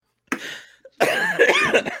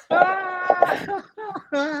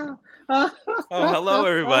Oh, hello,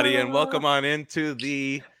 everybody, and welcome on into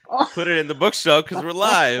the Put It in the Book show because we're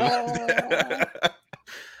live.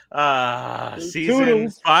 Season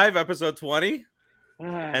 5, episode 20.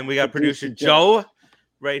 And we got producer Joe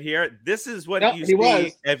right here. This is what you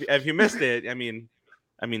see. If you missed it, I mean,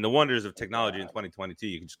 the wonders of technology in 2022.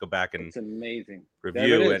 You can just go back and it's amazing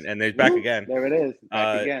review, and there's back again. There it is.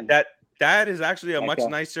 Back again. That is actually a much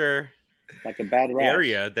nicer a bad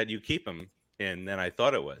area that you keep him in than I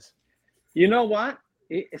thought it was. You know what?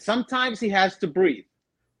 Sometimes he has to breathe.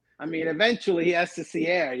 I mean, eventually he has to see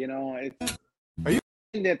air. You know, are you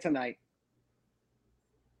in there tonight?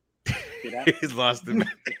 See that? He's lost him. You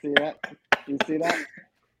see that? You see that?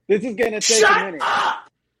 This is gonna take a minute.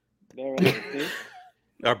 There it is. See?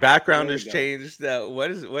 Our background has changed.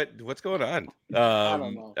 What's going on? I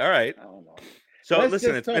don't know. All right. I don't know. So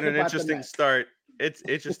listen, it's been an interesting start. It's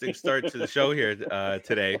interesting start to the show here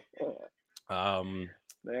today.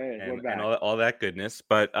 And all that goodness.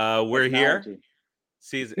 But we're here.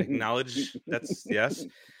 Acknowledge that's yes.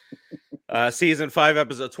 Season 5,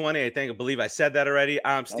 episode 20. I believe I said that already.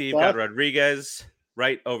 I'm Steve Rodriguez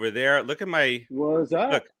right over there. Look at my what's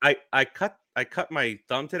up? Look, I cut my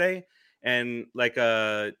thumb today, and like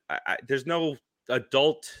there's no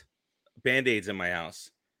adult band-aids in my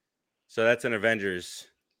house. So that's an Avengers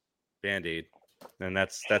band-aid. And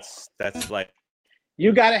that's like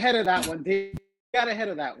you got ahead of that one, dude. Got ahead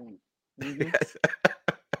of that one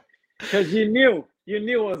because you knew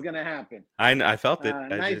it was gonna happen. I felt it.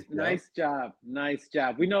 Nice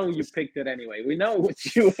job. We know you picked it anyway. We know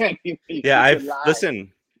what you anyway. Yeah,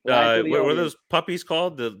 listen. What are those puppies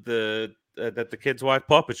called? The that the kids watch,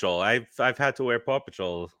 Paw Patrol. I've had to wear Paw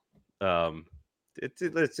Patrol. It's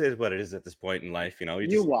what it is at this point in life. You know,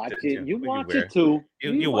 you watch it. You watch it too.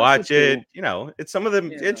 You watch it. You know, it's some of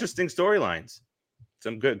the interesting storylines.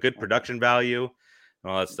 Some good production value.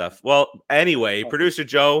 All that stuff. Well, anyway, producer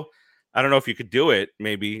Joe, I don't know if you could do it.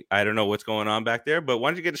 Maybe. I don't know what's going on back there, but why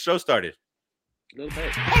don't you get the show started? A little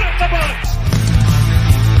bit.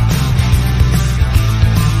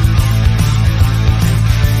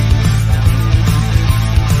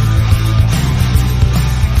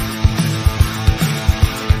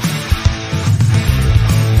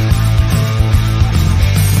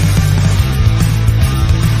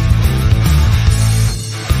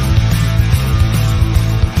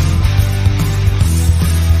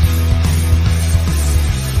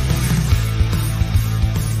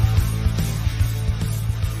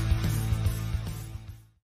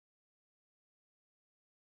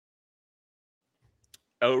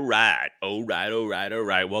 All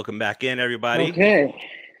right. Welcome back in, everybody. Okay.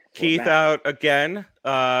 Keith out again.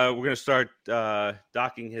 We're gonna start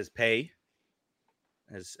docking his pay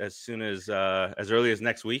as soon as early as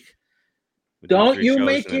next week. Don't you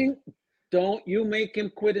make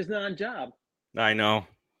him quit his non-job. I know.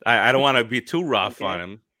 I don't want to be too rough on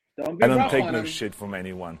him. I don't take no shit from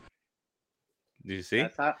anyone. Do you see?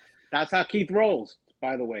 That's how Keith rolls.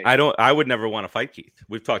 By the way, I would never want to fight Keith.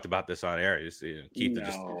 We've talked about this on air. Keith would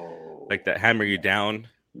just like that hammer you down.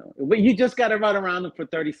 No, but you just got to run around him for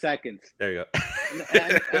 30 seconds. There you go.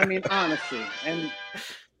 I mean, honestly, and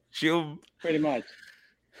pretty much.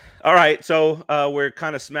 All right, so we're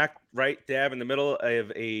kind of smack right dab in the middle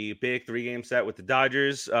of a big 3-game set with the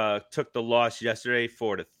Dodgers. Took the loss yesterday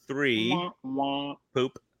 4-3.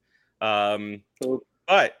 Poop.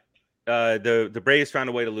 But. The Braves found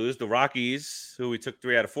a way to lose. The Rockies, who we took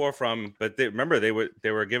 3 out of 4 from, but they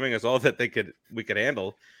were giving us all that we could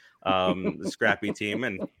handle. The scrappy team,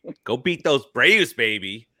 and go beat those Braves,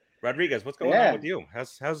 baby. Rodriguez, what's going on with you?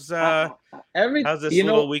 How's this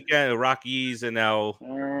little weekend? The Rockies and now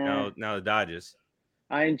the Dodgers.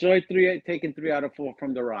 I enjoyed taking 3 out of 4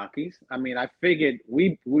 from the Rockies. I mean, I figured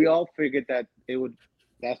we all figured that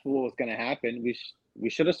that's what was going to happen. We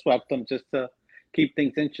should have swept them just to keep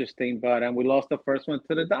things interesting, but we lost the first one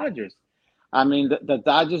to the Dodgers. I mean, the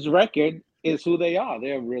Dodgers record is who they are.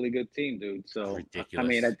 They're a really good team, dude. So, ridiculous. I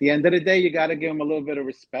mean, at the end of the day, you got to give them a little bit of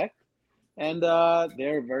respect, and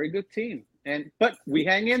they're a very good team. But we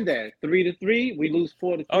hang in there, 3-3. We lose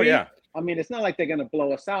 4-3. Oh yeah. I mean, it's not like they're gonna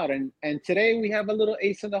blow us out. And today we have a little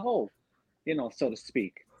ace in the hole, so to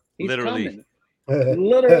speak. He's literally. Coming.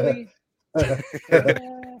 Literally.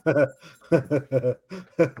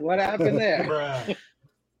 What happened there?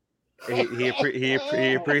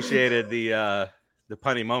 He appreciated the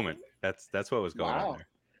punny moment. That's what was going on there.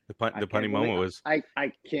 The punny moment was. I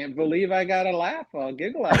can't believe I got a laugh or a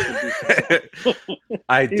giggle out of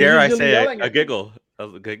I dare I say a giggle.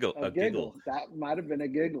 A giggle. That might have been a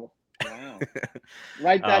giggle. Wow.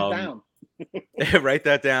 Write that down. Write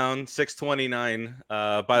that down. 6:29.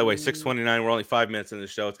 By the way, 6:29. We're only 5 minutes in the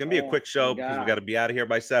show. It's gonna be a quick show because we got to be out of here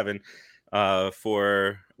by 7.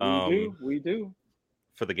 For we do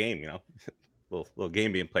for the game. Little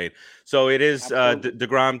game being played. So it is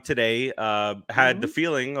DeGrom today. Had the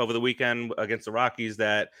feeling over the weekend against the Rockies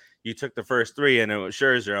that you took the first 3 and it was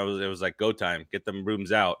Scherzer. It was like go time, get them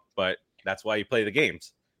rooms out. But that's why you play the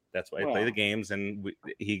games. That's why you play the games, and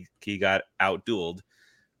he got out-dueled.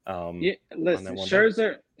 Listen,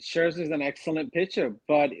 Scherzer's an excellent pitcher,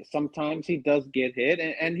 but sometimes he does get hit,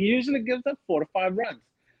 and he usually gives up 4 to 5 runs.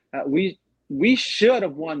 We should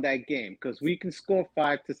have won that game because we can score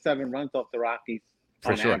 5 to 7 runs off the Rockies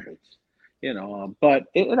on average. But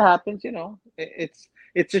it happens.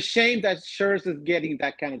 It's a shame that Scherzer's getting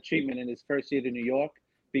that kind of treatment in his first year to New York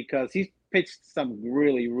because he's pitched some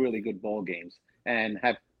really, really good ball games and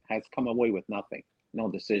has come away with nothing,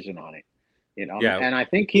 no decision on it. And I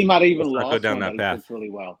think he might have even lost go down that path really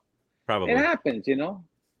well. Probably it happens. It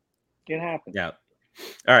happens. Yeah.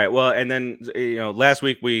 All right. Well, and then last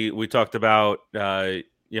week we talked about we're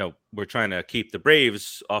trying to keep the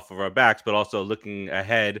Braves off of our backs, but also looking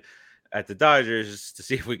ahead at the Dodgers to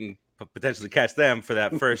see if we can potentially catch them for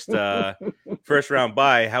that first round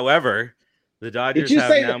bye. However, the Dodgers have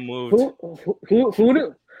now moved.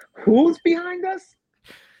 Who's behind us?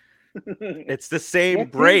 It's the same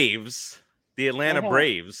Braves. The Atlanta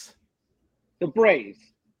Braves. The Braves.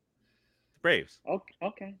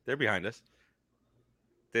 Okay. They're behind us.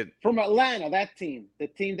 From Atlanta, that team. The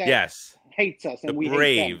team that hates us and we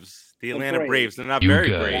hate them. The Atlanta Braves. They're not very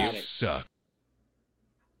brave.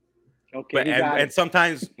 Okay. And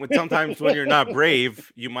sometimes when you're not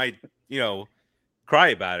brave, you might, cry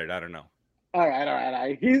about it. I don't know. All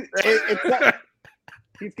right. He's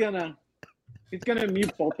gonna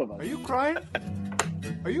mute both of us. Are you crying?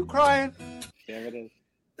 Are you crying?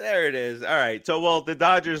 There it is. All right. So, the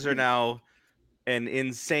Dodgers are now an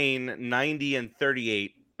insane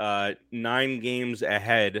 90-38, 9 games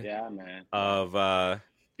ahead of the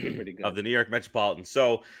New York Metropolitans.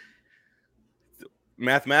 So,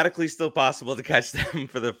 mathematically, still possible to catch them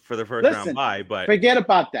for the first round bye. But forget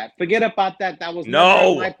about that. That was never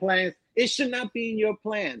in my plans. It should not be in your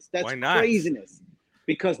plans. That's craziness.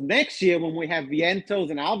 Because next year, when we have Vientos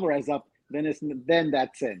and Alvarez up, then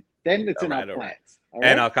that's in. Then it's in our plans. All right?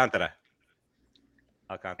 And Alcantara.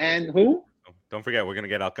 And who? Don't forget, we're gonna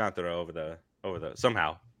get Alcantara over the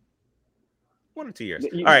somehow. 1 or 2 years.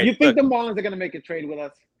 All right. You think the Marlins are gonna make a trade with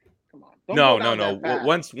us? Come on. No.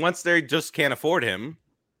 Once they just can't afford him,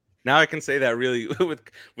 now I can say that really with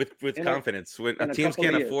confidence. When teams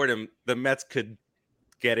can't afford him, the Mets could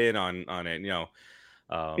get in on it.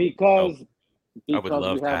 Because I would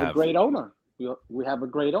love we have a great owner. We have a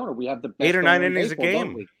great owner. We have the best 8 or 9 innings a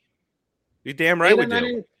game. You damn right we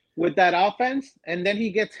do. With that offense, and then he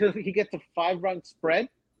gets a 5-run spread.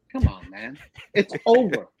 Come on, man. It's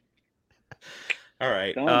over. All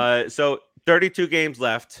right. So 32 games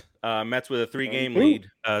left. Mets with a 3-game lead.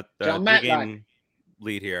 3-game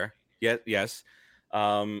lead here. Yes.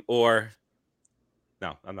 Or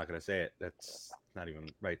no, I'm not going to say it. That's not even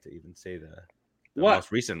right to even say the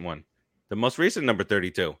most recent one. The most recent number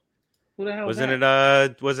 32. Who the hell wasn't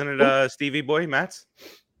it Stevie Boy Matz?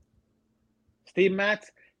 Steve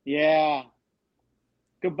Matz? Yeah.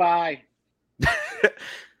 Goodbye.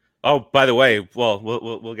 Oh, by the way,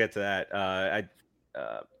 we'll get to that.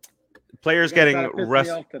 Players getting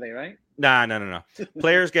off today, right? No.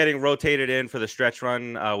 Players getting rotated in for the stretch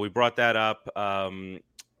run. We brought that up, and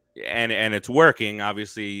it's working,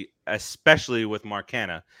 obviously, especially with Mark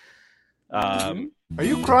Canha. Are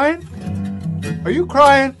you crying? Are you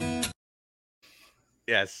crying?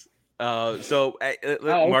 Yes. Mark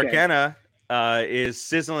Canha is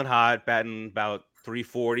sizzling hot, batting about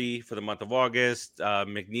 340 for the month of August.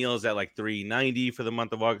 McNeil's at like 390 for the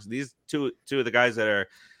month of August. These two of the guys that are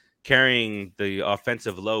carrying the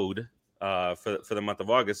offensive load for the month of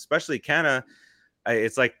August, especially Canha.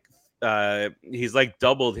 It's like he's like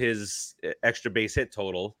doubled his extra base hit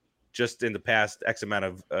total just in the past X amount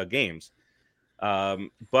of games. So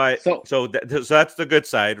that's the good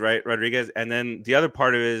side, right, Rodriguez? And then the other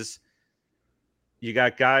part of it is you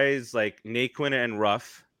got guys like Naquin and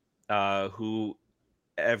Ruff, who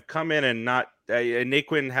have come in and not.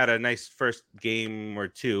 Naquin had a nice first game or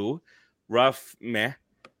two. Ruff, meh.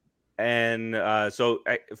 And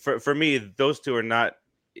for me, those two are not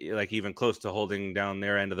like even close to holding down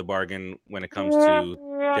their end of the bargain when it comes to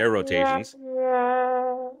their rotations.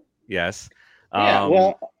 Yes.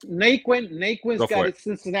 Yeah, Naquin's got a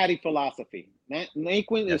Cincinnati philosophy.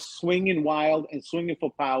 Naquin is swinging wild and swinging for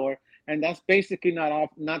power, and that's basically not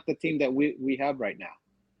the team that we have right now.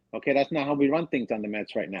 Okay, that's not how we run things on the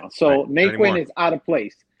Mets right now. So Right. Not anymore. Naquin is out of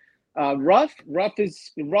place. Ruff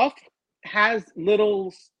has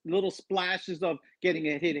little splashes of getting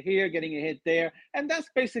a hit here, getting a hit there, and that's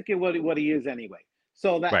basically what he is anyway.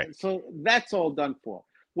 So Right. that's all done for.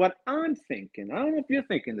 What I'm thinking, I don't know if you're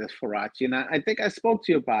thinking this, Farachi, and I think I spoke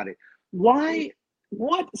to you about it.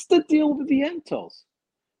 What's the deal with Vientos?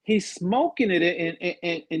 He's smoking it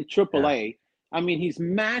in AAA. I mean, he's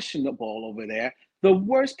mashing the ball over there. The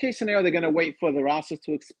worst case scenario, they're going to wait for the rosters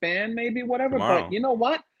to expand, maybe whatever. Tomorrow. But you know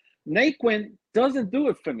what? Naquin doesn't do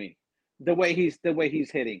it for me the way he's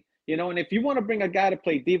hitting. You know, and if you want to bring a guy to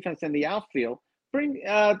play defense in the outfield,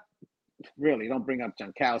 really don't bring up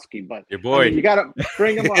Jankowski, but your boy. I mean, you got to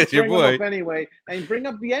bring him up. Your bring boy. him up anyway, and bring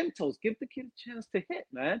up Vientos. Give the kid a chance to hit,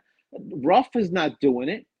 man. Ruff is not doing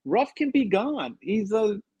it. Ruff can be gone.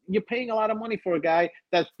 You're paying a lot of money for a guy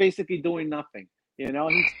that's basically doing nothing. You know,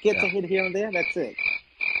 he gets a hit here and there. That's it.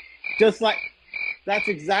 Just like that's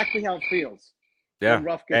exactly how it feels. Yeah. When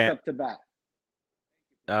Ruff gets up to bat.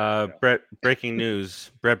 Brett, breaking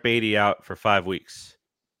news: Brett Beatty out for 5 weeks.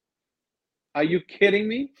 Are you kidding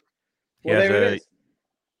me? Well, He has there it is.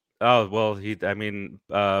 Oh well,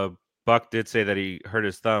 Buck did say that he hurt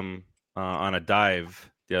his thumb on a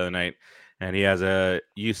dive the other night, and he has a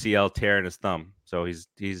UCL tear in his thumb, so he's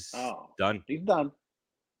done. He's done.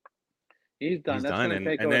 He's done. He's That's done, gonna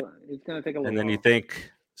take it's gonna take a little. And then while. you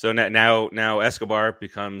think so now Escobar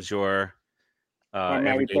becomes your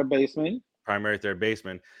primary third baseman.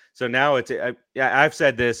 So now it's I've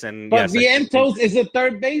said this, and but yes, Vientos is a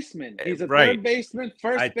third baseman. He's a third baseman,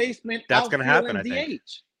 first baseman. That's going to happen. I DH. think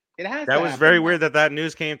it has. That was very weird that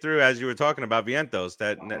news came through as you were talking about Vientos.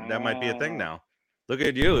 That might be a thing now. Look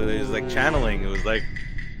at you. It was like channeling. It was like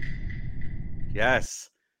yes,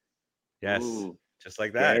 Ooh, just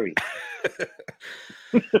like that.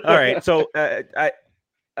 All right. So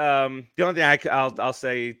the only thing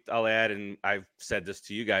I'll add, and I've said this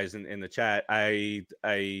to you guys in the chat. I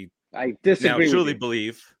disagree. Now truly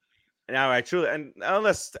believe. Now I truly, and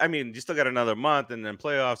unless you still got another month and then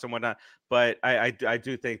playoffs and whatnot, but I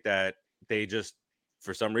do think that they just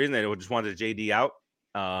for some reason they just wanted JD out,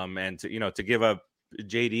 and to give up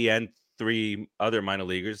JD and 3 other minor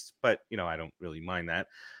leaguers, but I don't really mind that.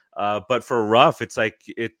 But for Ruff, it's like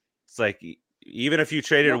even if you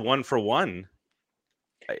traded 1 for 1.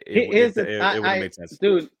 It would have made sense.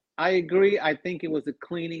 Dude, I agree. I think it was a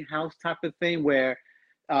cleaning house type of thing where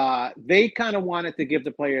they kind of wanted to give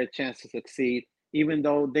the player a chance to succeed, even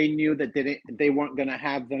though they knew that they weren't going to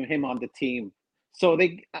have him on the team. So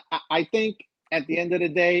I think at the end of the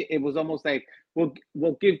day, it was almost like we'll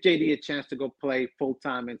give JD a chance to go play full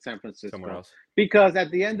time in San Francisco somewhere else. Because at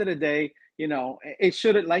the end of the day, it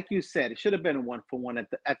should have, like you said, it should have been a 1 for 1 at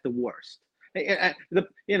the worst.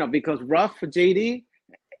 Because Ruff for JD.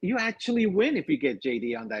 You actually win if you get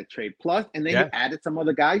JD on that trade. Plus, and then you added some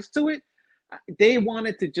other guys to it. They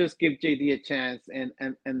wanted to just give JD a chance, and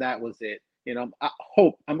that was it. I'm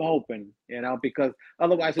hoping, because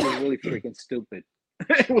otherwise it was really freaking stupid.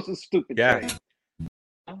 It was a stupid trade.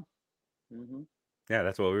 Mm-hmm. Yeah,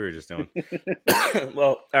 that's what we were just doing.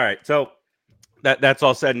 Well, all right. So that's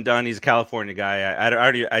all said and done. He's a California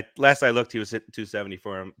guy. Last I looked, he was hitting 270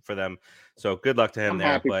 for them. So good luck to him. I'm there.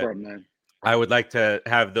 happy but for him, man. I would like to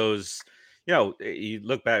have those, you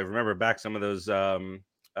remember back some of those, clutch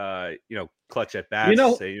at bats.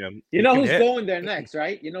 Who's going there next,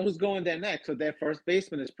 right? You know who's going there next. So their first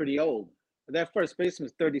baseman is pretty old. Their first baseman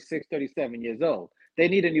is 36, 37 years old. They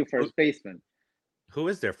need a new first baseman. Who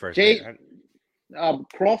is their first baseman?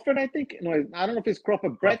 Crawford, I think. No, I don't know if it's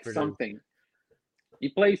Crawford. Brett something. He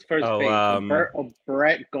plays first base.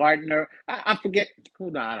 Brett Gardner. I forget who.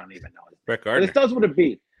 No, I don't even know. Brett Gardner. But it starts with a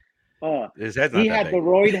B. His head's not he that had big. the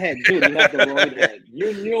roid head, dude. He had the roid head.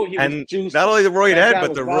 You knew he was juicy. Not only the roid head,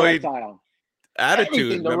 but the roid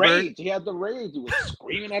attitude. The rage. He had the rage. He was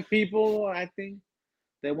screaming at people. I think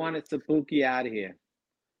they wanted Sabuki out of here.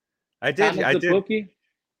 I did. Sabuki?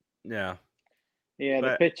 Yeah. Yeah,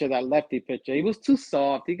 the pitcher, that lefty pitcher. He was too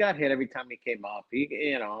soft. He got hit every time he came up.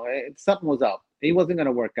 Something was up. He wasn't going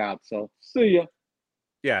to work out. So, see ya.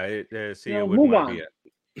 Yeah, see ya. Move on.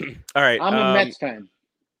 All right. I'm a Mets fan.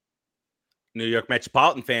 New York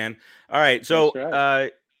Metropolitan fan. All right, so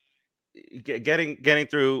getting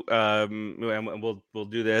through, and we'll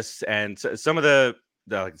do this, and some of the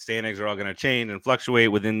standings are all going to change and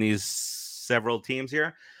fluctuate within these several teams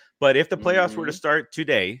here. But if the playoffs were to start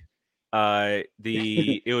today,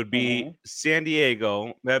 it would be San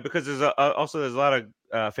Diego, because there's a lot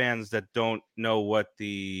of fans that don't know what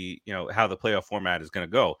how the playoff format is going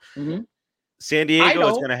to go. Mm-hmm. San Diego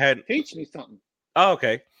is going to head. Teach me something. Oh,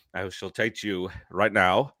 okay. I shall teach you right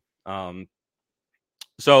now.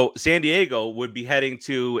 So San Diego would be heading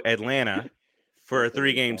to Atlanta for a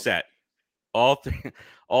 3-game set. All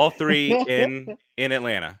three in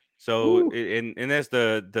Atlanta. So in this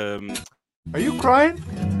the Are you crying?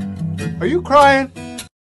 Are you crying?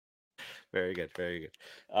 very good, very good.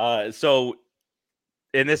 So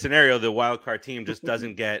in this scenario, the wild card team just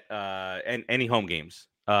doesn't get any home games.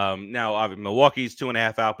 Now, obviously, Milwaukee's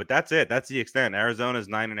 2.5 out, but that's it. That's the extent. Arizona's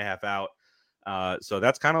 9.5 out. So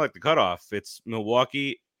that's kind of like the cutoff. It's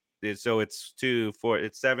Milwaukee. So it's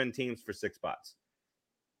 7 teams for 6 spots.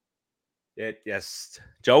 Yes,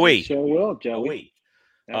 Joey. Sure will, Joey.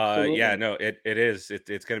 Yeah, no, it is.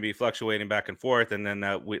 It's going to be fluctuating back and forth, and then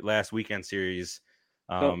that last weekend series.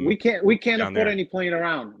 So we can't afford any playing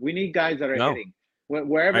around. We need guys that are hitting.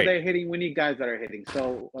 Wherever they're hitting, we need guys that are hitting.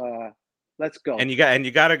 So let's go. And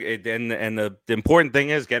the important thing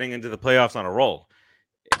is getting into the playoffs on a roll.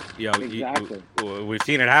 Exactly. We've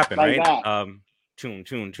seen it happen, like right? That.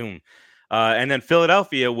 Choom. And then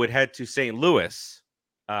Philadelphia would head to St. Louis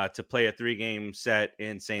to play a 3-game set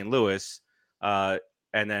in St. Louis.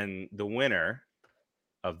 And then the winner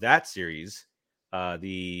of that series,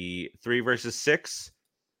 the 3 versus 6,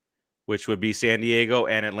 which would be San Diego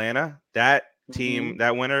and Atlanta, that team,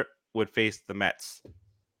 that winner would face the Mets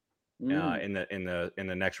in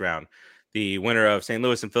the next round. The winner of St.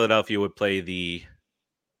 Louis and Philadelphia would play the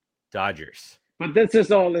Dodgers. But this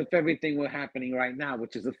is all if everything were happening right now,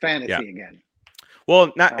 which is a fantasy again.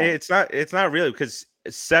 Well, it's not really, because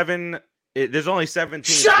there's only 7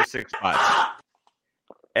 teams for 6 spots.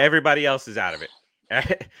 Everybody else is out of it.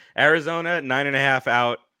 Arizona 9.5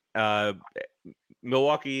 out.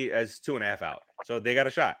 Milwaukee as 2.5 out. So they got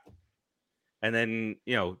a shot. And then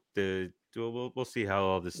we'll see how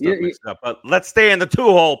all this stuff mixes up. But let's stay in the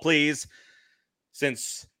 2-hole, please.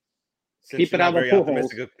 Since keep it out of pool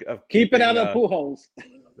holes. Keep it out of pool holes.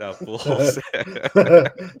 The fools.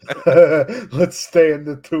 Let's stay in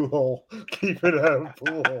the 2-hole. Keep it out of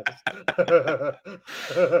pool holes.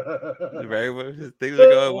 Very things are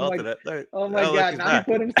going well today. Oh my God! Now he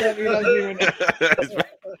put himself. He doesn't even.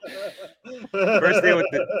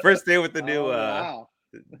 First day with the new. Wow.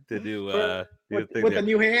 The new with the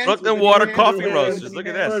new hands. Brooklyn Water Coffee Roasters. Look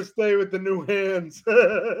at this. First day with the new hands.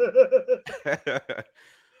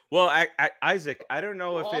 Well, Isaac, I don't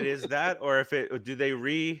know if it is that or if they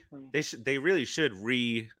really should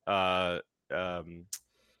reseed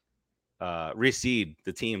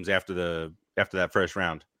the teams after that first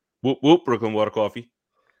round. Whoop whoop, Brooklyn Water Coffee.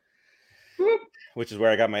 Whoop. Which is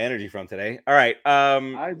where I got my energy from today. All right.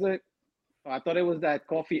 Isaac, I thought it was that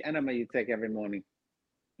coffee enema you take every morning.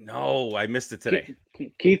 No, I missed it today.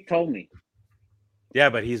 Keith told me. Yeah,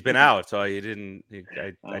 but he's been out, so I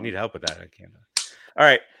need help with that. I can't. All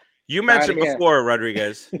right. You mentioned before,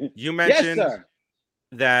 Rodriguez. You mentioned yes,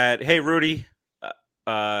 that, hey, Rudy,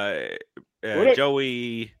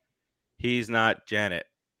 Joey, he's not Janet.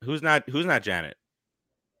 Who's not Janet?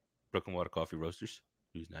 Brooklyn Water Coffee Roasters.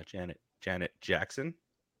 Who's not Janet? Janet Jackson.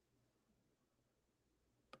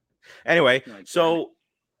 Anyway, so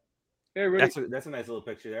hey, that's a nice little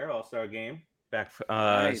picture there. All-Star game. Back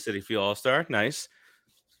nice. City Field All-Star. Nice.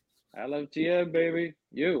 I love GM, baby.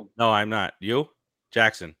 You. No, I'm not. You?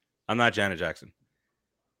 Jackson. I'm not Janet Jackson.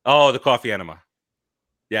 Oh, the coffee enema.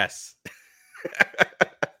 Yes.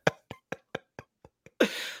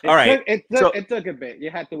 All right. It took a bit.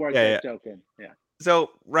 You had to work that joke in. Yeah.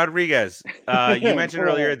 So, Rodriguez, you mentioned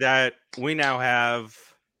earlier that we now have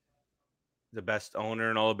the best owner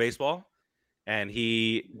in all of baseball, and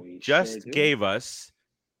he just gave us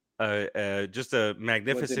just a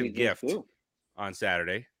magnificent gift on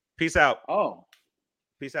Saturday. Peace out. Oh.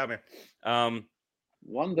 Peace out, man.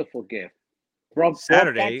 Wonderful gift.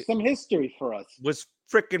 Saturday, back some history for us. Was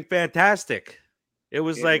freaking fantastic. It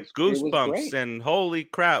was goosebumps and holy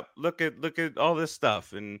crap! Look at all this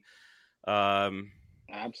stuff and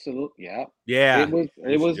absolutely, yeah.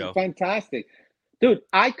 It was fantastic, dude.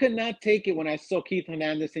 I could not take it when I saw Keith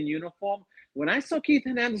Hernandez in uniform. When I saw Keith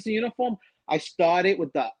Hernandez in uniform, I started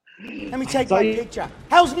with the. Let me take my picture.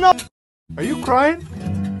 How's no? Are you crying?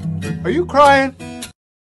 Are you crying?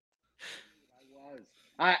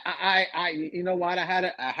 I you know what?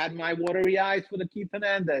 I had my watery eyes for the Keith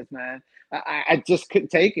Hernandez, man. I just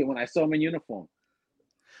couldn't take it when I saw him in uniform.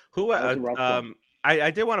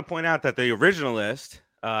 I did want to point out that the original list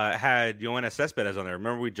had Yoenis Cespedes on there.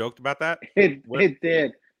 Remember we joked about that? It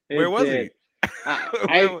did. Where was he?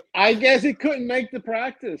 I guess he couldn't make the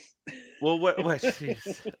practice. Well, what?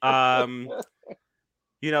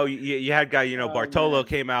 You had guy. Bartolo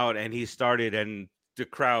came out and he started and. The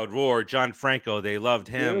crowd roared. John Franco, they loved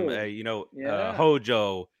him.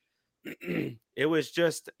 Hojo. It was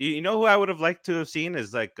just, you know, who I would have liked to have seen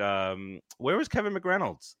is like, where was Kevin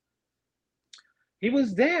McReynolds? He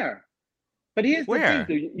was there, but here's the thing, Where?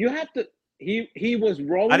 dude. You have to. He was I didn't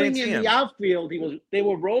rolling see in him. the outfield. They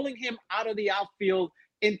were rolling him out of the outfield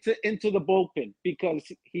into the bullpen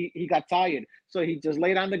because he got tired. So he just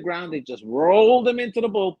laid on the ground. They just rolled him into the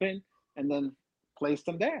bullpen and then placed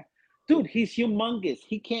him there. Dude, he's humongous.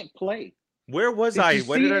 He can't play. Where was Did I? you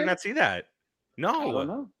When see did I him? not see that? I don't No.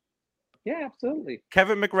 know. Yeah, absolutely.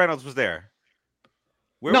 Kevin McReynolds was there.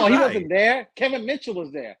 Where No, was he I? wasn't there. Kevin Mitchell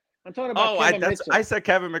was there. I'm talking about Oh, Kevin Mitchell. I said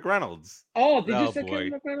Kevin McReynolds. Oh, did you Oh, say boy.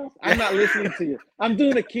 Kevin McReynolds? I'm not listening to you. I'm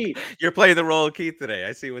doing a Keith. You're playing the role of Keith today.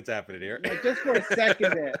 I see what's happening here. No, just for a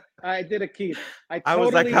second there, I did a Keith. I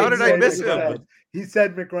was like, how did I ignored miss what you him? said. He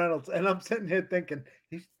said McReynolds, and I'm sitting here thinking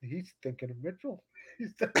he's thinking of Mitchell.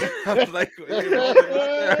 He's thinking, I'm like,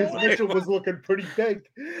 because Mitchell was looking pretty big.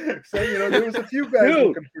 So there was a few guys Dude.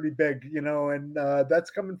 looking pretty big, and that's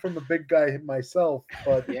coming from a big guy myself.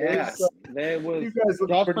 But Yeah, there a was few guys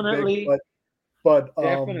looking pretty definitely, big. But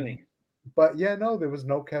definitely. But yeah, no, there was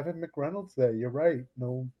no Kevin McReynolds there. You're right.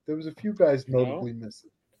 No, there was a few guys notably missing.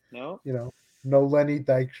 No, No Lenny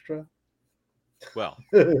Dykstra. Well,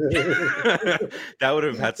 that would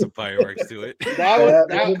have had some fireworks to it. that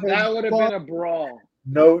would have been a brawl.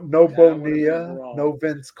 No That would've been Bonilla. wrong. No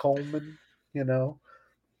Vince Coleman.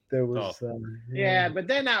 There was. Yeah, but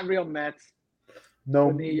they're not real Mets.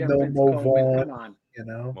 No Bonilla, Mo Vince Coleman, Vaughn. come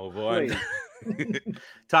on. Move on. Please.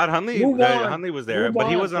 Todd Hundley, Move on. Hundley was there, Move but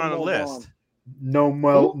he on wasn't from on the Mo list.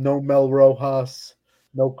 Vaughn. No Mel Rojas.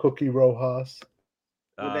 No Cookie Rojas.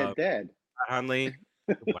 Well, they're dead. Todd Hundley.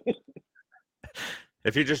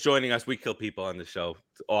 If you're just joining us, we kill people on the show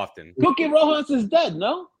often. Cookie Rojas is dead,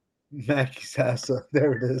 no? Mackie Sassa.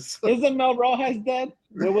 There it is. Isn't Mel Rojas dead?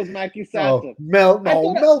 Where was Mackie Sassa? Oh,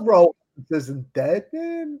 Mel Rojas isn't dead,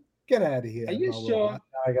 man. Get out of here. Are you Mel sure? Rojas.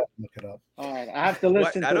 I got to look it up. All right, I have to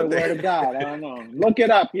listen I to the don't word think- of God. I don't know. Look it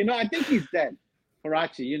up. I think he's dead.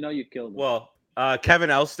 Parachi, you killed him. Well, Kevin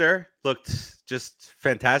Elster looked just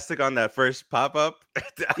fantastic on that first pop-up.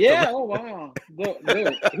 Yeah, oh wow.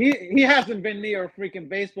 Dude, he hasn't been near a freaking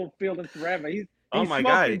baseball field in forever. He's Oh my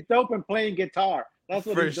God. smoking dope and playing guitar. That's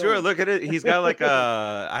what For he's sure. doing. Look at it. He's got like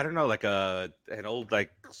an old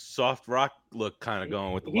like soft rock look kind of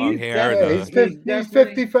going with the long He's hair. definitely- And He's He's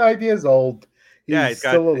 55 years old. he's got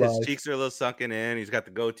still his alive. cheeks are a little sunken in. He's got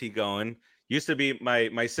the goatee going. Used to be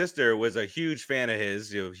my sister was a huge fan of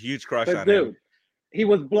his. Huge crush But on dude, him. he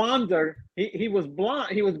was blonder. He was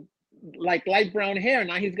blonde. He was like light brown hair.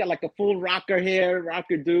 Now he's got like a full rocker hair,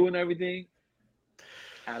 rocker do and everything.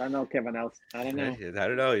 I don't know, Kevin Else. I don't know. I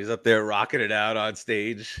don't know. He's up there rocking it out on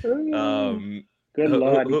stage. Good who-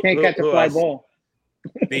 Lord. who- He can't who- catch a who fly else? ball.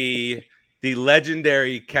 The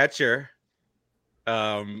legendary catcher,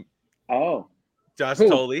 Oh. Josh Who?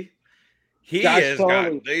 Tolley. He's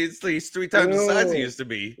 3 times the size he Dude. used to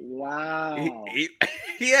be. Wow.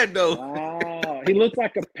 He had no. Wow. He looked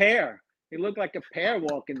like a pear. He looked like a pear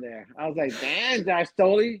walking there. I was like, damn, Josh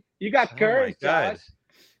Tolley. You got Oh my curves, God. Josh.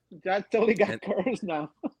 Josh Tolley got curves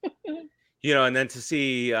now. And then to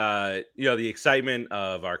see, the excitement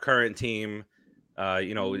of our current team,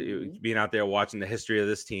 being out there watching the history of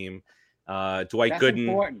this team, Dwight That's Gooden.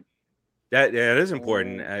 important. That is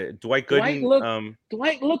important. Dwight Gooden.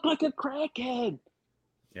 Dwight looked like a crackhead.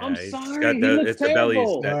 I'm he's sorry. got He looks it's the belly.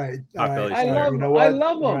 terrible. That All right, pot all belly right, I scar. love You know him. what? I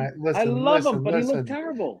love him. All right, I love him, but he listen. looked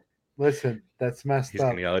terrible. Listen, that's messed He's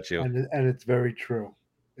up, gonna yell at you. and it's very true.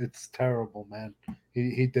 It's terrible, man.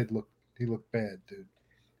 He looked bad, dude.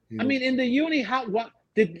 I mean, in the uni, could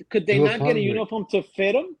they He looked not get a hungry. uniform to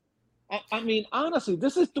fit him? I mean, honestly,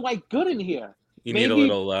 this is Dwight Gooden here. You need a maybe-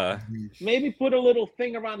 little. Maybe put a little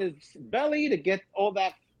thing around his belly to get all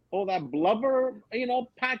that blubber,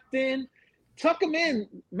 packed in. Tuck him in.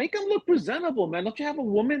 Make him look presentable, man. Don't you have a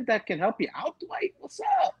woman that can help you out, Dwight? What's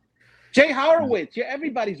up? Jay Horowitz, you're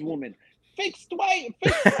everybody's woman. Fix Dwight.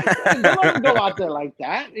 Don't let him go out there like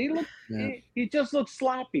that. He just looks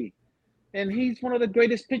sloppy. And he's one of the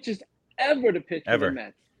greatest pitchers ever to pitch for the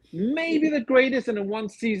Mets. Maybe the greatest in a one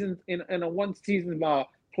season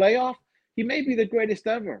playoff. He may be the greatest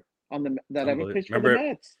ever that ever pitched for the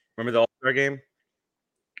Mets. Remember the All-Star game?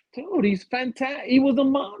 Dude, he's fantastic. He was a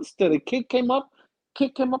monster. The kid came up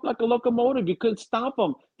like a locomotive. You couldn't stop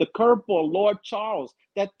him. The curveball, Lord Charles.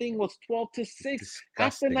 That thing was 12-6. After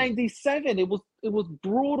Disgusting. 97, it was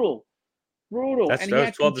brutal. Brutal. That And he was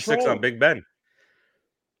had 12-6 control. on Big Ben.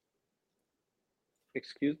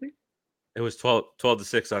 Excuse me? It was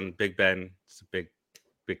 12-6 on Big Ben. It's a big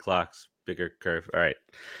clocks, bigger curve. All right.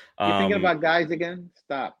 You thinking about guys again?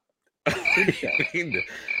 Stop.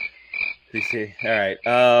 PC. All right.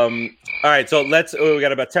 All right. So we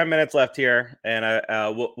got about 10 minutes left here, and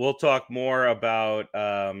we'll talk more about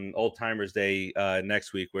Old Timers Day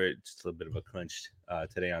next week. We're just a little bit of a clinch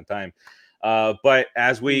today on time. But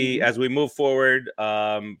as we move forward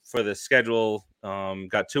for the schedule,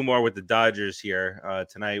 got 2 more with the Dodgers here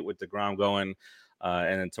tonight with DeGrom going,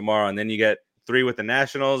 and then tomorrow, and then you get 3 with the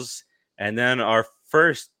Nationals, and then our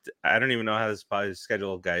first. I don't even know how this is probably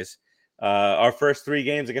scheduled, guys. Our first 3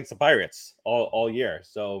 games against the Pirates all year.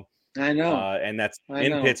 So I know, and that's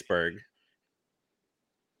in Pittsburgh.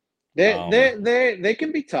 They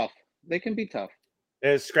can be tough. They can be tough.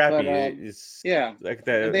 It's scrappy. But, it's like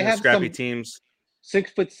they have scrappy teams.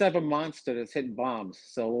 6'7" monster that's hitting bombs.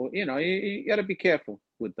 So you got to be careful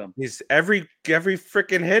with them. He's every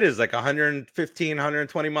freaking hit is like 115,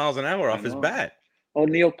 120 miles an hour off his bat.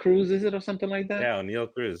 O'Neal Cruz, is it, or something like that? Yeah, O'Neal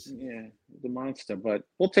Cruz. Yeah, the monster. But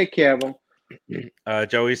we'll take care of him.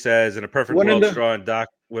 Joey says, in a perfect world, Straw and Doc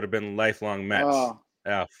would have been lifelong Mets.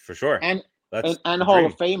 Yeah, for sure. And Hall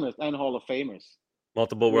of Famers.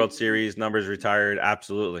 Multiple World Series, numbers retired.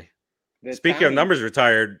 Absolutely. Speaking of numbers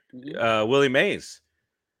retired, Willie Mays.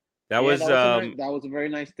 That was a very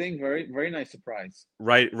nice thing. Very, very nice surprise.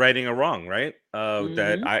 Righting a wrong, right?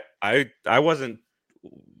 That I wasn't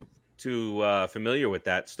too familiar with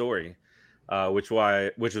that story, which is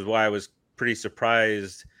why I was pretty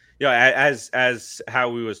surprised. As how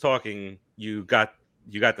we was talking, you got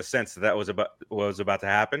the sense that was about to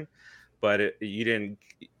happen, but it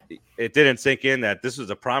didn't sink in that this was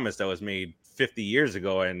a promise that was made 50 years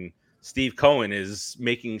ago, and Steve Cohen is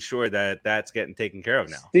making sure that that's getting taken care of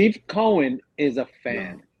now. Steve Cohen is a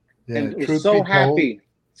fan, and was so happy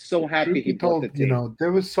he bought the team.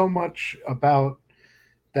 There was so much about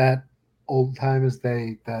that Old Timers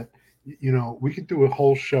Day that we could do a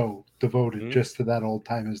whole show devoted just to that Old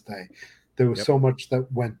Timers Day. There was so much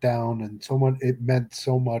that went down, and it meant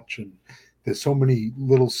so much, and there's so many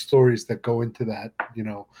little stories that go into that.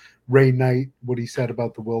 Ray Knight, what he said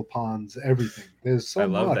about the Wilpons, everything. There's so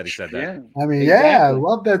much. I love that he said that. Yeah. I mean, exactly. I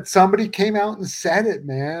love that somebody came out and said it,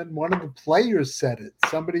 man. One of the players said it.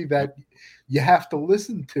 Somebody that you have to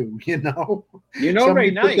listen to, Somebody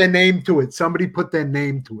Ray Knight put their name to it. Somebody put their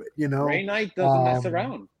name to it, Ray Knight doesn't mess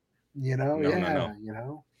around.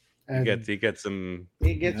 No. And he gets some.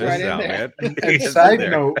 He gets right in there. And side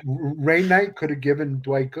note, Ray Knight could have given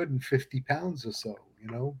Dwight Gooden 50 pounds or so.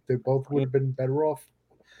 They both would have been better off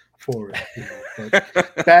for it. But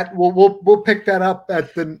that we'll pick that up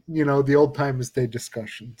at the the Old Timers Day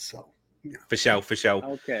discussion. So for sure.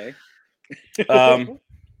 Okay. All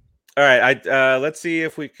right. Let's see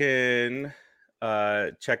if we can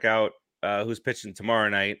check out who's pitching tomorrow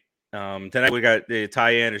night. Tonight we got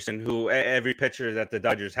Ty Anderson, who every pitcher that the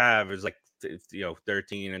Dodgers have is like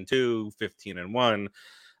 13-2, 15-1,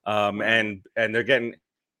 and they're getting,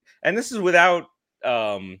 and this is without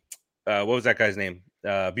what was that guy's name?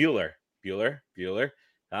 Bueller.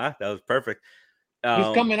 That was perfect.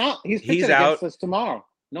 He's coming out. He's out against us tomorrow.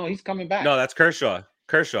 No, he's coming back. No, that's Kershaw.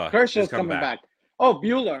 Kershaw's coming back. Oh,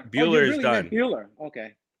 Bueller. Bueller's done. Bueller.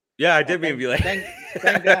 Okay. Yeah, I did mean Bueller.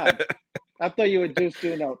 Thank God. I thought you were just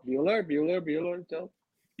doing Bueller. So.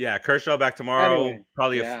 Yeah, Kershaw back tomorrow. Anyway,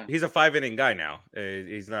 probably he's a 5-inning guy now.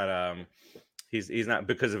 He's not he's not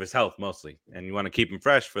because of his health mostly, and you want to keep him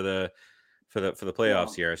fresh for the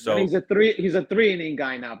playoffs here. So he's a 3-inning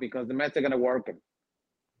guy now because the Mets are going to work him.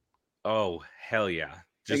 Oh hell yeah!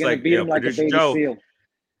 Just like beat him like a baby seal.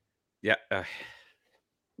 Yeah.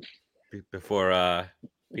 Before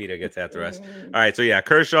Peter gets after us. All right, so yeah,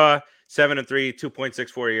 Kershaw 7-3,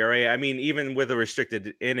 2.64 ERA. I mean, even with the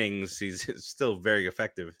restricted innings, he's still very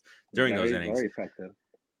effective during those innings. Very effective.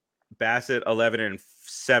 Bassett 11-7,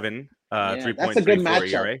 3.34 that's a good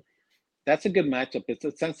matchup. ERA. That's a good matchup.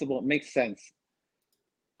 It's sensible. It makes sense.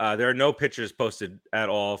 There are no pitchers posted at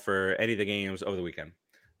all for any of the games over the weekend,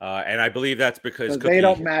 and I believe that's because they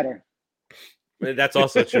don't matter. That's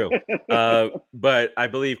also true. But I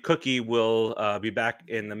believe Cookie will be back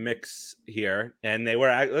in the mix here. And they were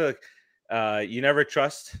look, you never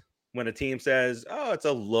trust when a team says, "Oh, it's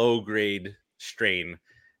a low grade strain,"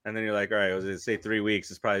 and then you're like, "All right, I was going to say 3 weeks.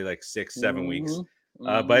 It's probably like 6-7 weeks."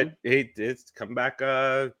 But it's come back.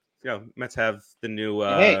 Mets have the new.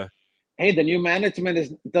 Hey, the new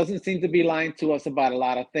management doesn't seem to be lying to us about a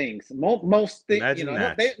lot of things. Most things,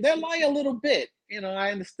 they lie a little bit.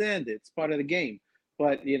 I understand it. It's part of the game.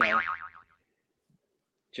 But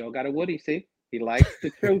Joe got a Woody. See, he likes the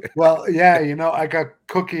truth. Well, yeah, I got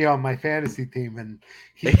Cookie on my fantasy team, and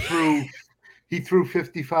he threw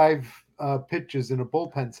 55 pitches in a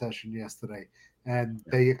bullpen session yesterday, and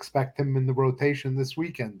they expect him in the rotation this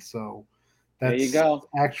weekend. So There you go.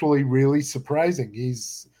 Actually really surprising.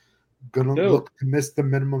 He's gonna look to miss the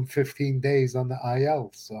minimum 15 days on the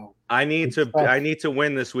IL. So I need to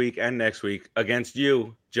win this week and next week against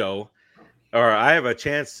you, Joe, or I have a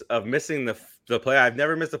chance of missing the play. I've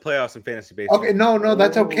never missed the playoffs in fantasy baseball. Okay, no,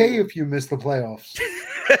 that's okay if you miss the playoffs.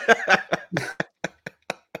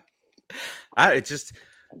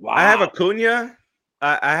 Wow. I have Acuna,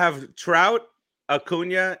 I have Trout,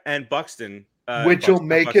 Acuna, and Buxton. Which will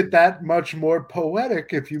make it that much more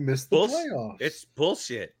poetic if you miss the playoffs. It's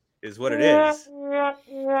bullshit, is what it is. All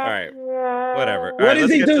right, whatever. What is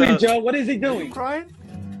he doing, Joe? What is he doing? Are you crying?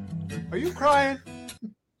 Are you crying?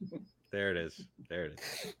 There it is.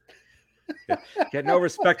 Get no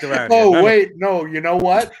respect around here. Oh, wait, no, you know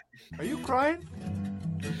what? Are you crying?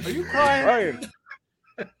 Are you crying?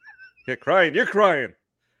 You're crying.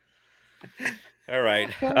 All right.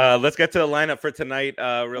 Let's get to the lineup for tonight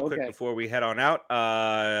real quick before we head on out.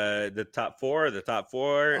 The top four.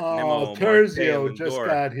 Oh, Terzio just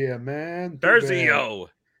got here, man. Terzio.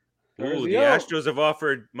 Ooh, the Astros have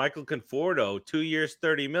offered Michael Conforto 2 years,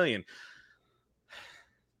 $30 million.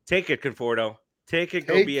 Take it, Conforto. Take it.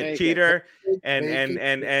 Go be a cheater.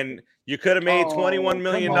 And you could have made $21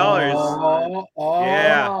 million.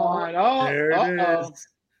 Yeah.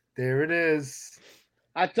 There it is.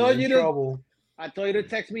 I told you to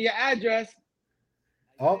text me your address.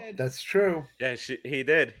 Oh, that's true. Yeah, he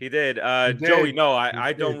did. Joey, no,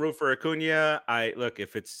 I don't root for Acuna. Look,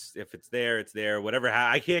 if it's there, it's there. Whatever.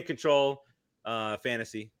 I can't control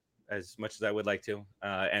fantasy as much as I would like to.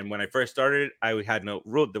 And when I first started, I had the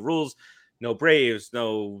rules, no Braves,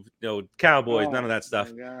 no Cowboys, none of that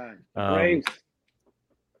stuff. Braves.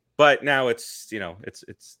 But now it's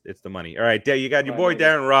the money. All right, you got your boy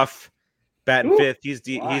Darren Ruff batting fifth. He's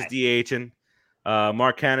DHing.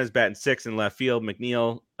 Mark Hanna's batting sixth in left field.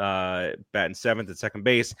 McNeil batting seventh at second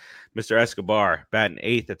base. Mr. Escobar batting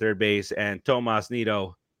eighth at third base, and Tomas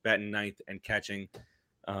Nido batting ninth and catching.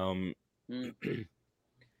 But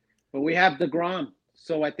we have DeGrom,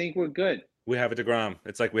 so I think we're good. We have a DeGrom.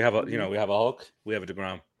 It's like we have a Hulk. We have a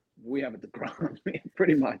DeGrom. We have a DeGrom,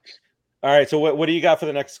 pretty much. All right. So what do you got for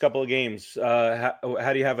the next couple of games? How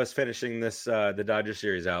do you have us finishing this the Dodger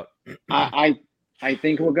series out? I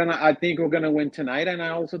think we're gonna win tonight, and I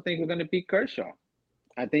also think we're gonna beat Kershaw.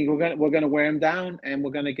 I think we're gonna wear him down, and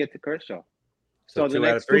we're gonna get to Kershaw. So the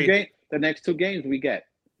next two games we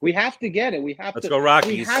have to get it. Let's go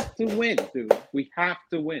Rockies. We have to win, dude. We have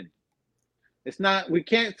to win. We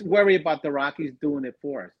can't worry about the Rockies doing it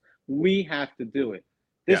for us. We have to do it.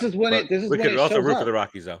 We could also root for the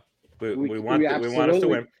Rockies, though. We want us to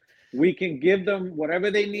win. We can give them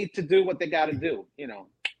whatever they need to do, what they got to do.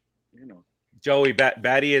 Joey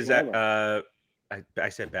Batty is at. I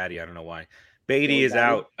said Batty. I don't know why. Beatty is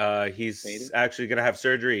out. He's actually going to have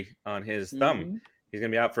surgery on his thumb. He's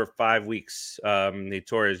going to be out for 5 weeks. He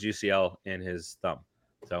tore his UCL in his thumb,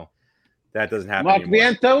 so that doesn't happen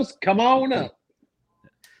anymore. Vientos, come on up.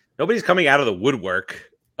 Nobody's coming out of the woodwork.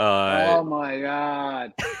 Oh my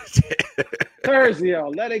God.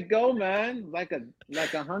 Terzio, let it go, man. Like a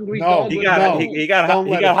hungry dog. He got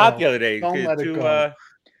hot the other day. Don't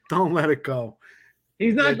let it go.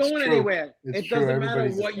 He's not going anywhere. It doesn't matter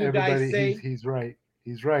what you guys say. He's right.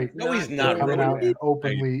 He's right. No, he's not. Coming out and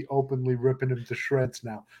openly ripping him to shreds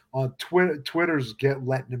now. On Twitter's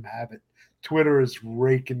letting him have it. Twitter is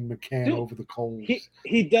raking McCann over the coals.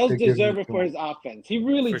 He does deserve it for his offense. He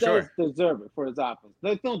really does deserve it for his offense.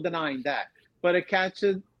 There's no denying that. But a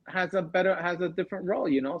catcher has a different role,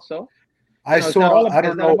 So I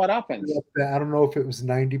don't know about offense. I don't know if it was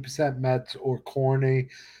 90% Mets or Corney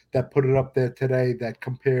that put it up there today that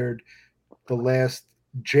compared the last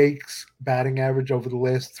Jake's batting average over the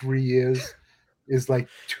last 3 years is like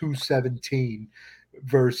 217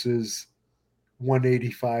 versus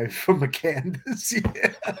 185 for McCann this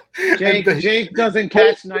year. Jake doesn't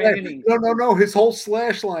catch 9 innings. No. His whole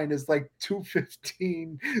slash line is like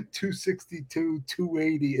 215, 262,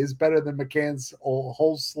 280 is better than McCann's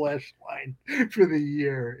whole slash line for the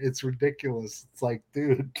year. It's ridiculous. It's like,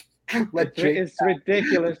 dude, it's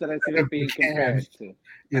ridiculous that I see that being compared to.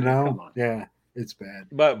 Yeah, it's bad.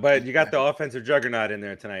 But you got the offensive juggernaut in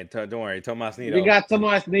there tonight. Don't worry, Tomas Nido. We got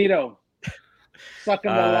Tomas Nido.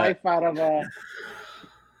 Sucking the life out of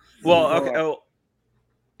Well, okay. Oh,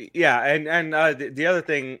 yeah, and the other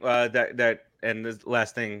thing that and this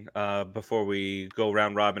last thing before we go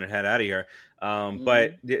round robin and head out of here.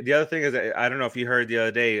 But the other thing is that, I don't know if you heard the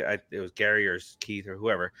other day. It was Gary or Keith or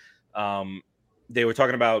whoever. They were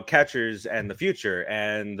talking about catchers and the future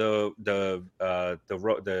and the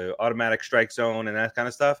automatic strike zone and that kind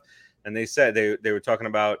of stuff. And they said they were talking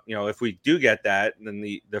about, if we do get that, then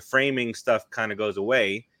the framing stuff kind of goes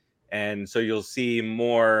away. And so you'll see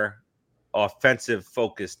more offensive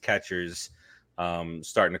focused catchers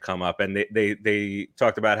starting to come up. And they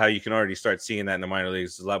talked about how you can already start seeing that in the minor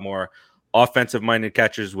leagues. There's a lot more offensive minded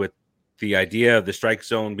catchers with the idea of the strike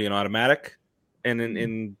zone being automatic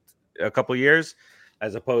in a couple of years,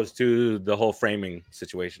 as opposed to the whole framing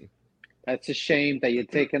situation. That's a shame that you're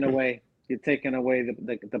taking away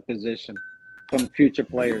the position from future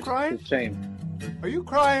players. It's a shame. Are you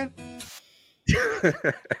crying?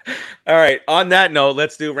 All right. On that note,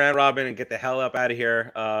 let's do round robin and get the hell up out of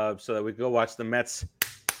here so that we can go watch the Mets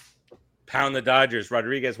pound the Dodgers.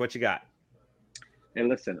 Rodriguez, what you got? Hey,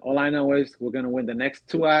 listen, all I know is we're going to win the next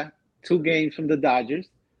two games from the Dodgers.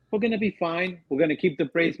 We're going to be fine. We're going to keep the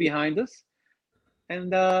Braves behind us.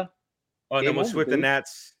 And then we'll sweep the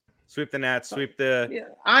Nats. Sweep the Nats. Sweep the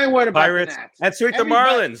I ain't worried about Pirates. the Nats. And sweep the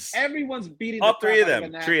Marlins. Everyone's beating all the three of crap them. out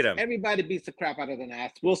of the Nats. Treat them. Everybody beats the crap out of the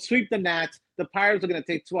Nats. We'll sweep the Nats. The Pirates are going to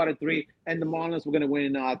take 2 out of 3, and the Marlins we're going to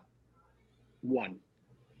win 1.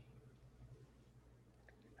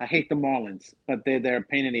 I hate the Marlins, but they're a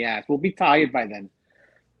pain in the ass. We'll be tired by then.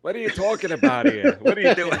 What are you talking about here? What are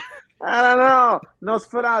you doing? I don't know.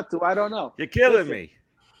 Nosferatu. I don't know. You're killing me.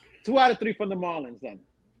 2 out of 3 from the Marlins then.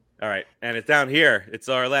 All right, and it's down here. It's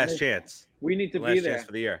our last chance. We need to last be there. chance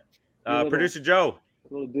for the year. Producer Joe.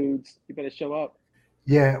 Little dudes, you better show up.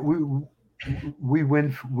 Yeah, we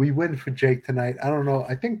win for Jake tonight. I don't know.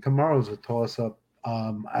 I think tomorrow's a toss up.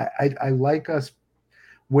 I like us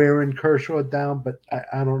wearing Kershaw down, but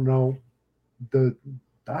I don't know. The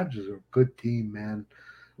Dodgers are a good team, man.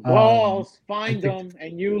 Balls, find them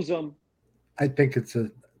and use them. I think it's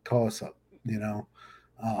a toss up.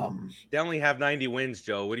 They only have 90 wins,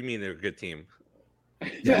 Joe. What do you mean they're a good team?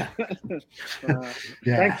 Yeah.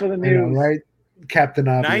 Thanks for the news. Right? Captain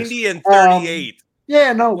Obvious. 90 and 38.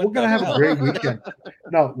 We're going to have a great weekend.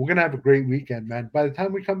 No, we're going to have a great weekend, man. By the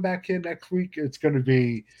time we come back here next week, we're going to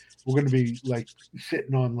be like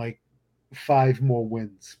sitting on like 5 more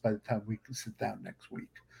wins by the time we can sit down next week.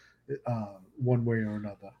 One way or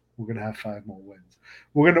another. We're going to have 5 more wins.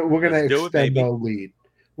 We're going to extend our lead.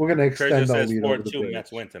 We're going to extend our lead over the Braves.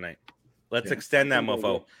 Mets win tonight. Let's extend that,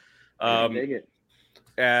 mofo. Dig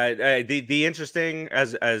it. The interesting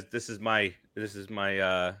as this is my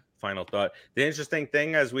final thought. The interesting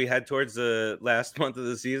thing as we head towards the last month of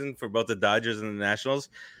the season for both the Dodgers and the Nationals.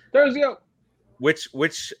 Thursday.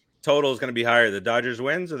 Which total is going to be higher, the Dodgers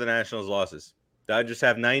wins or the Nationals loses? Dodgers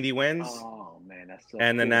have 90 wins. Oh man, that's so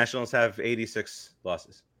and cool. the Nationals have 86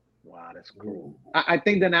 losses. Wow, that's cool. I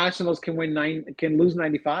think the Nationals can lose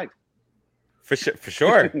 95. For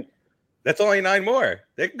sure. That's only 9 more.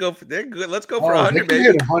 They can go. They're good. Let's go for 100. They can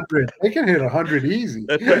hit 100. They can hit 100 easy.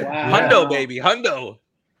 Wow. Hundo, baby, hundo.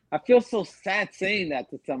 I feel so sad saying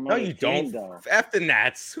that to someone. No, you don't. Though. F the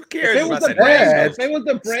Nats. Who cares if it was about the the Nats? Braves, if it was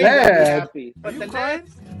the Braves, I'd be happy. But the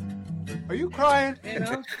Nats, are you crying?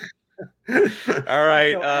 All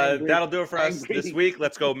right, that'll do it for us this week.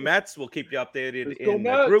 Let's go Mets. We'll keep you updated in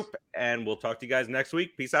the group, and we'll talk to you guys next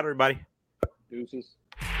week. Peace out, everybody. Deuces.